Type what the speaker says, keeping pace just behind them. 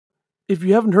If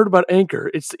you haven't heard about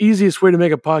Anchor, it's the easiest way to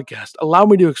make a podcast. Allow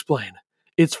me to explain.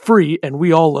 It's free, and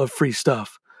we all love free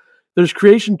stuff. There's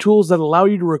creation tools that allow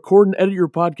you to record and edit your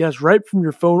podcast right from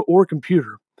your phone or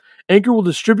computer. Anchor will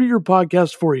distribute your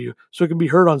podcast for you so it can be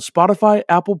heard on Spotify,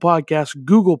 Apple Podcasts,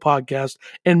 Google Podcasts,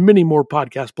 and many more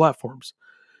podcast platforms.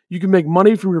 You can make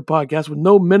money from your podcast with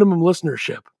no minimum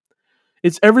listenership.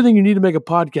 It's everything you need to make a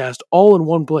podcast all in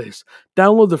one place.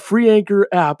 Download the free Anchor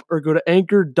app or go to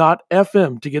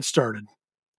anchor.fm to get started.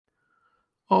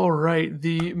 All right,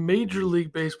 the Major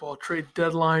League Baseball trade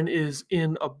deadline is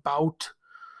in about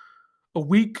a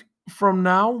week from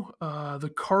now.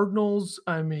 The Cardinals,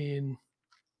 they're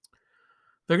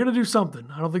going to do something.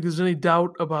 I don't think there's any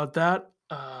doubt about that.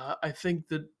 I think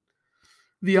that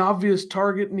the obvious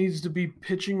target needs to be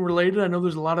pitching related. I know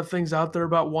there's a lot of things out there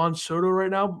about Juan Soto right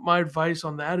now. My advice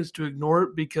on that is to ignore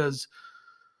it, because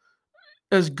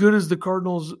as good as the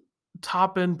Cardinals'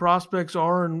 top-end prospects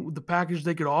are and the package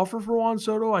they could offer for Juan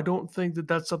Soto, I don't think that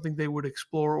that's something they would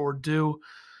explore or do.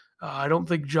 I don't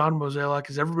think John Mozeliak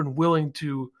has ever been willing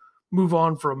to move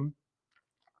on from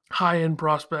high-end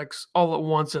prospects all at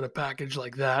once in a package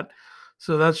like that.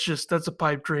 So that's a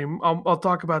pipe dream. I'll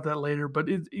talk about that later, but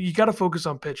you got to focus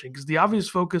on pitching, because the obvious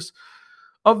focus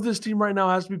of this team right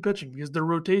now has to be pitching, because their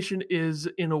rotation is,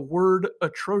 in a word,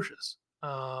 atrocious.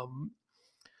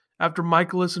 After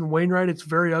Michaelis and Wainwright, it's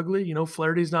very ugly.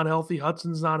 Flaherty's not healthy.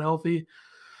 Hudson's not healthy.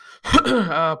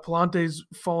 Palante's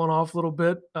fallen off a little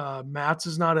bit. Matz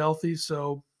is not healthy.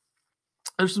 So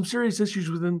there's some serious issues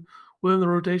within the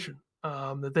rotation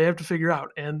that they have to figure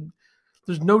out. And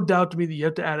there's no doubt to me that you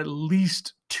have to add at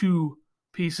least two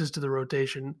pieces to the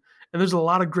rotation. And there's a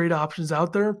lot of great options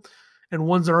out there, and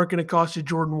ones that aren't going to cost you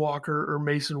Jordan Walker or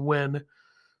Mason Wynn,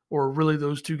 or really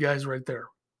those two guys right there.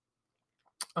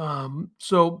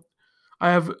 So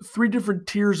I have three different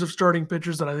tiers of starting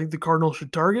pitchers that I think the Cardinals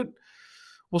should target.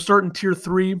 We'll start in tier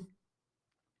 3,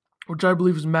 which I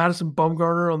believe is Madison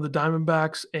Bumgarner on the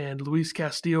Diamondbacks and Luis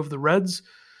Castillo of the Reds.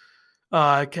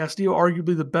 Castillo,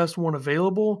 arguably the best one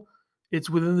available. It's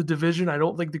within the division. I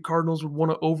don't think the Cardinals would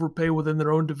want to overpay within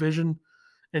their own division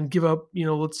and give up,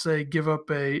 let's say,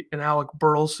 an Alec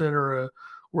Burleson or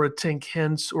a Tink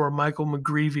Hence or a Michael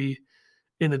McGreevy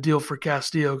in a deal for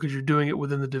Castillo, because you're doing it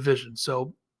within the division.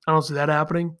 So I don't see that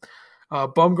happening.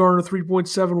 Bumgarner,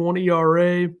 3.71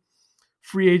 ERA,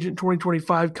 free agent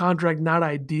 2025, contract not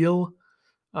ideal,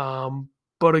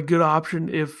 but a good option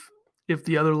if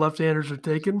the other left-handers are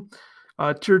taken.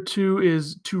 Tier 2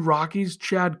 is two Rockies,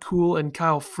 Chad Kuhl and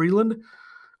Kyle Freeland.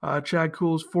 Chad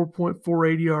Kuhl is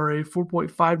 4.48 ERA,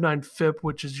 4.59 FIP,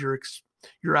 which is your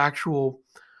actual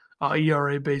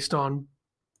ERA based on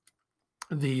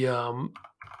the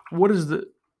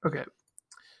okay.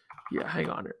 Yeah, hang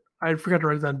on here. I forgot to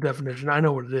write down the definition. I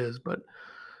know what it is, but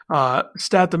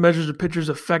stat that measures a pitcher's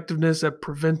effectiveness at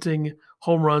preventing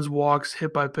home runs, walks,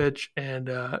 hit by pitch, and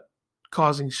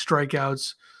causing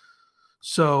strikeouts.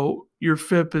 So your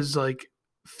FIP is like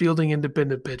fielding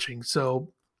independent pitching.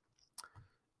 So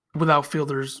without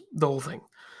fielders, the whole thing.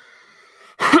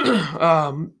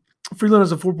 Freeland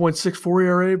has a 4.64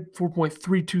 ERA,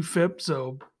 4.32 FIP.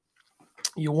 So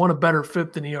you want a better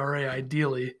FIP than ERA,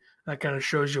 ideally. That kind of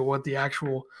shows you what your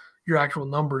actual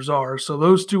numbers are. So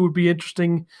those two would be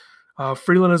interesting.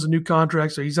 Freeland has a new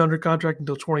contract, so he's under contract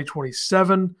until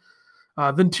 2027.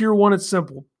 Then tier 1, it's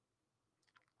simple.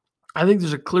 I think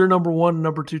there's a clear number 1 and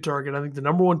number 2 target. I think the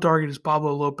number 1 target is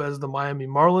Pablo Lopez of the Miami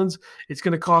Marlins. It's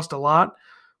going to cost a lot,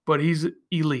 but he's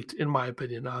elite, in my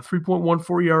opinion.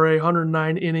 3.14 ERA,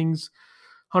 109 innings,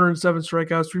 107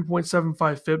 strikeouts,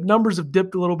 3.75 FIP. Numbers have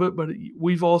dipped a little bit, but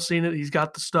we've all seen it. He's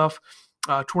got the stuff.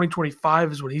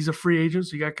 2025 is when he's a free agent,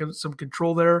 so you got some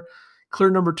control there.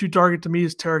 Clear number 2 target to me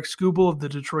is Tarek Skubal of the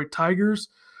Detroit Tigers.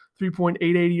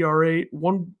 3.88 ERA,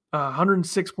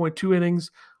 106.2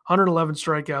 innings, 111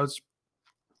 strikeouts,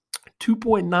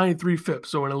 2.93 FIP.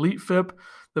 So an elite FIP.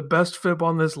 The best FIP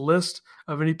on this list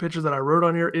of any pitcher that I wrote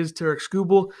on here is Tarek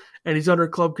Skubal, and he's under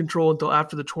club control until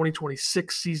after the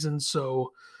 2026 season.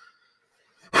 So,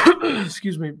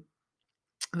 excuse me,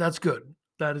 that's good.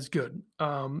 That is good.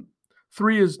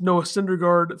 3 is Noah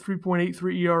Syndergaard,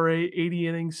 3.83 ERA, 80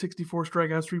 innings, 64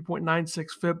 strikeouts, 3.96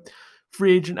 FIP.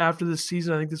 Free agent after this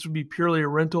season. I think this would be purely a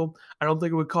rental. I don't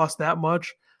think it would cost that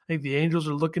much. I think the Angels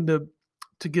are looking to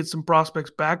get some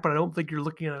prospects back, but I don't think you're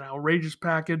looking at an outrageous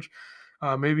package.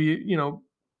 Maybe,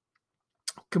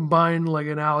 combine like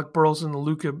an Alec Burleson,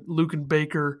 Luke and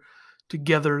Baker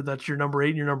together. That's your number 8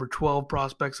 and your number 12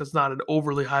 prospects. That's not an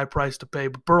overly high price to pay,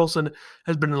 but Burleson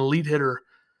has been an elite hitter,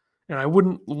 and I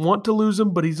wouldn't want to lose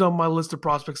him, but he's on my list of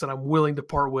prospects that I'm willing to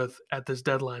part with at this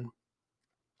deadline.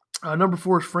 Number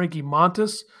 4 is Frankie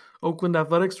Montas Oakland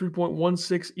Athletics,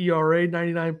 3.16 ERA,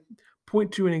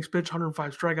 99.2 innings pitched,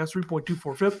 105 strikeouts,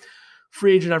 3.24 FIP.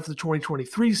 Free agent after the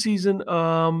 2023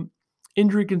 season.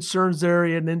 Injury concerns there.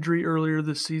 He had an injury earlier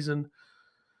this season.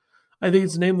 I think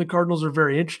it's a name the Cardinals are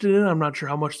very interested in. I'm not sure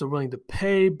how much they're willing to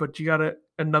pay, but you got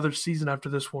another season after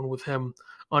this one with him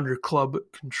under club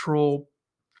control.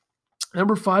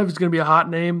 Number 5 is going to be a hot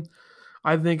name.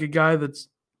 I think a guy that's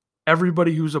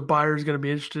everybody who's a buyer is going to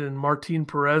be interested in. Martin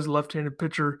Perez, left-handed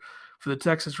pitcher for the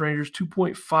Texas Rangers,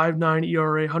 2.59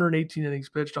 ERA, 118 innings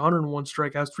pitched, 101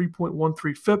 strikeouts,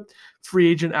 3.13 FIP. Free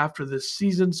agent after this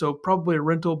season, so probably a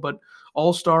rental, but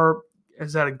all-star,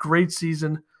 has had a great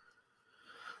season.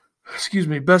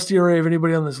 Best ERA of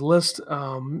anybody on this list.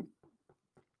 So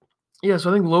I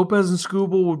think Lopez and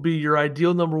Skubal would be your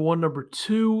ideal number 1, number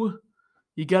 2.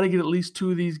 You got to get at least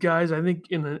 2 of these guys. I think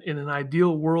in an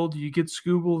ideal world, you get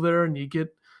Skubal there and you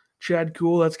get Chad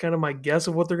Kuhl. That's kind of my guess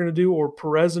of what they're going to do, or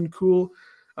Perez and Kuhl.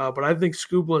 But I think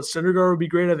Skubal and Syndergaard would be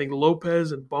great. I think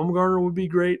Lopez and Bumgarner would be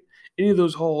great. Any of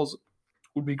those hauls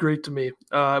would be great to me.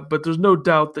 But there's no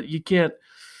doubt that you can't.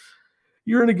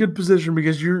 You're in a good position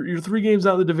because you're 3 games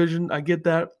out of the division. I get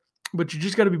that. But you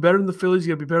just got to be better than the Phillies.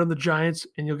 You got to be better than the Giants,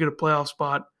 and you'll get a playoff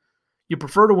spot. You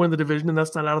prefer to win the division, and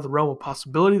that's not out of the realm of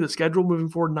possibility. The schedule moving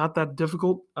forward, not that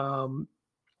difficult. But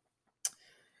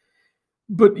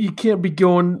you can't be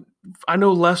going – I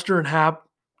know Lester and Happ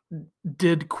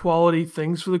did quality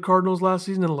things for the Cardinals last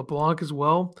season, and LeBlanc as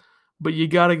well, but you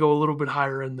got to go a little bit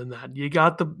higher end than that. You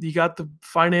got the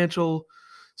financial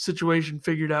situation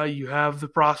figured out. You have the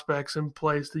prospects in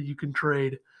place that you can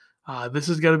trade. This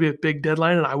is going to be a big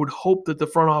deadline, and I would hope that the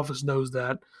front office knows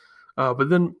that. But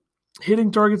then –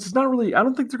 hitting targets, it's not really, I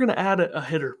don't think they're going to add a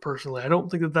hitter, personally. I don't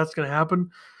think that that's going to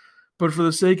happen. But for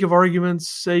the sake of argument's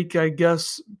sake, I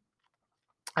guess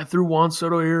I threw Juan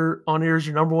Soto here on here as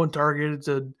your number 1 target. It's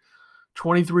a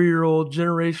 23-year-old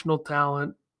generational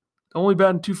talent. Only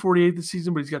batting .248 this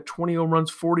season, but he's got 20 home runs,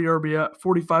 45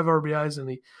 RBIs, and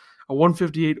a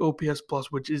 158 OPS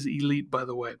plus, which is elite, by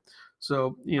the way.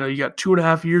 So, you got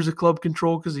 2.5 years of club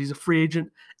control because he's a free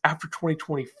agent after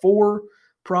 2024.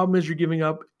 Problem is you're giving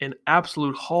up an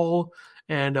absolute haul,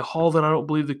 and a haul that I don't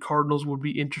believe the Cardinals would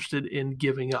be interested in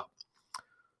giving up.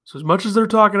 So as much as they're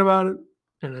talking about it,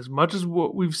 and as much as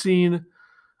what we've seen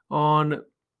on New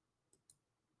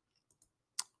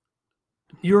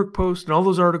York Post and all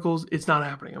those articles, it's not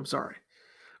happening. I'm sorry.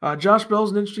 Josh Bell's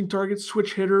an interesting target,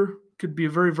 switch hitter, could be a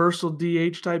very versatile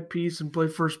DH type piece and play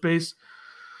first base.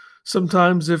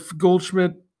 Sometimes if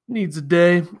Goldschmidt needs a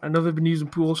day. I know they've been using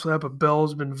Pujols for that, but Bell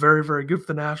has been very, very good for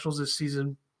the Nationals this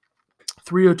season.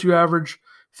 302 average,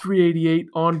 388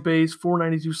 on base,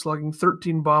 492 slugging,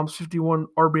 13 bombs, 51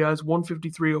 RBIs,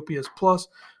 153 OPS plus.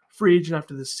 Free agent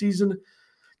after this season.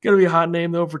 Got to be a hot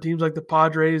name, though, for teams like the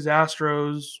Padres,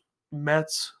 Astros,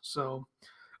 Mets. So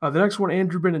the next one,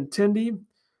 Andrew Benintendi,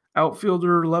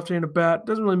 outfielder, left-handed bat.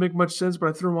 Doesn't really make much sense, but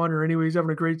I threw him on here anyway. He's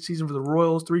having a great season for the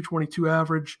Royals, 322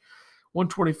 average.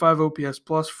 125 OPS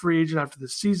plus, free agent after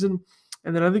this season.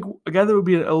 And then I think a guy that would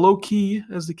be a low-key,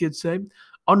 as the kids say,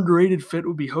 underrated fit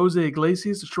would be Jose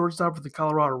Iglesias, the shortstop for the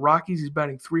Colorado Rockies. He's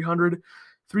batting .300,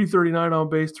 339 on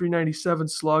base, 397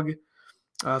 slug,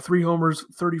 3 homers,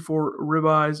 34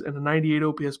 ribeyes, and a 98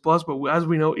 OPS plus. But as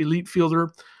we know, elite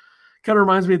fielder. Kind of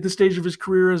reminds me at this stage of his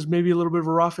career as maybe a little bit of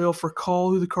a Rafael Furcal,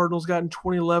 who the Cardinals got in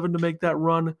 2011 to make that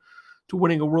run to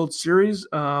winning a World Series.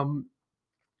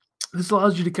 This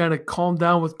allows you to kind of calm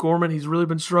down with Gorman. He's really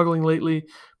been struggling lately.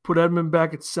 Put Edman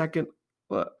back at second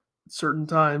at certain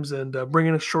times and bring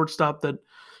in a shortstop that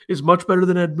is much better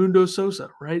than Edmundo Sosa,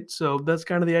 right? So that's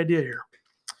kind of the idea here.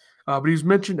 But he's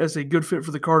mentioned as a good fit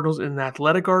for the Cardinals in an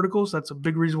athletic article, so that's a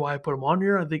big reason why I put him on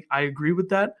here. I think I agree with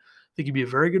that. I think he'd be a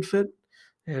very good fit.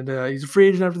 And he's a free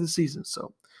agent after the season.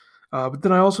 So, but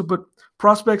then I also put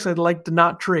prospects I'd like to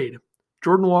not trade.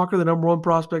 Jordan Walker, the number 1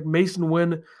 prospect. Mason Wynn,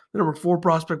 the number 4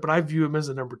 prospect, but I view him as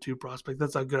the number 2 prospect.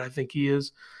 That's how good I think he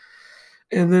is.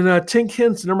 And then Tink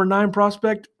Hintz, the number 9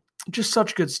 prospect. Just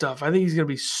such good stuff. I think he's going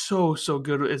to be so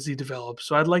good as he develops.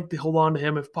 So I'd like to hold on to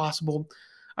him if possible.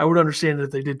 I would understand it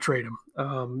if they did trade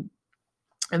him.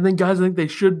 And then guys I think they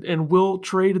should and will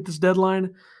trade at this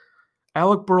deadline.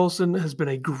 Alec Burleson has been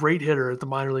a great hitter at the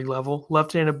minor league level.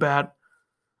 Left-handed bat.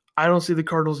 I don't see the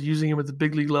Cardinals using him at the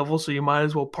big league level, so you might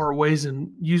as well part ways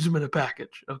and use him in a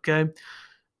package, okay? And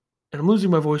I'm losing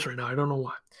my voice right now. I don't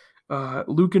know why.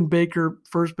 Lucan Baker,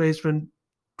 first baseman,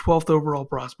 12th overall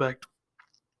prospect.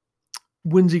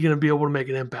 When's he going to be able to make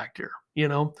an impact here? They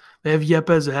have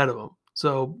Yepes ahead of him.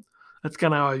 So that's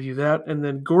kind of how I view that. And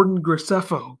then Gordon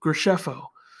Grishefo,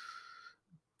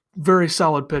 very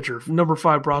solid pitcher, number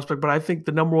 5 prospect, but I think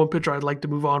the number 1 pitcher I'd like to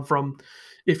move on from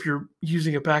if you're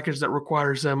using a package that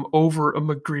requires them over a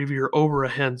McGreevy or over a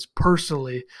Hens.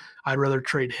 Personally, I'd rather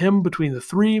trade him between the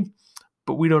three,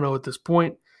 but we don't know at this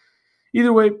point.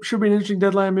 Either way, should be an interesting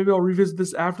deadline. Maybe I'll revisit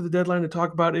this after the deadline to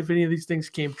talk about if any of these things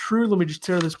came true. Let me just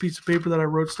tear this piece of paper that I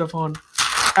wrote stuff on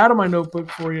out of my notebook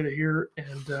for you to hear,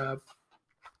 and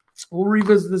we'll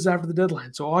revisit this after the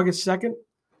deadline. So August 2nd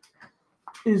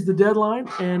is the deadline,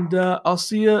 and I'll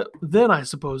see you then, I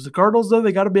suppose. The Cardinals, though,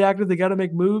 they got to be active. They got to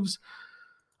make moves.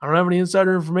 I don't have any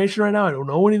insider information right now. I don't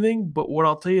know anything, but what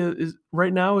I'll tell you is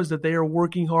right now is that they are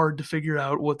working hard to figure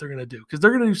out what they're going to do, because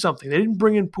they're going to do something. They didn't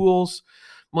bring in Pujols.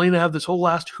 Molina have this whole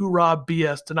last hoorah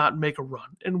BS to not make a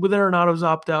run. And with Arenado's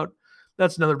opt-out,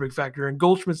 that's another big factor. And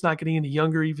Goldschmidt's not getting any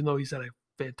younger, even though he's had a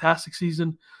fantastic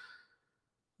season.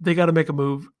 They got to make a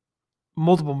move,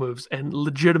 multiple moves, and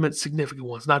legitimate, significant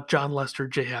ones, not John Lester,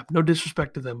 J-Happ. No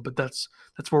disrespect to them, but that's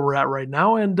where we're at right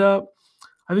now. And I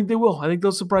think they will. I think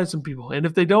they'll surprise some people. And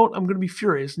if they don't, I'm going to be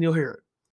furious, and you'll hear it.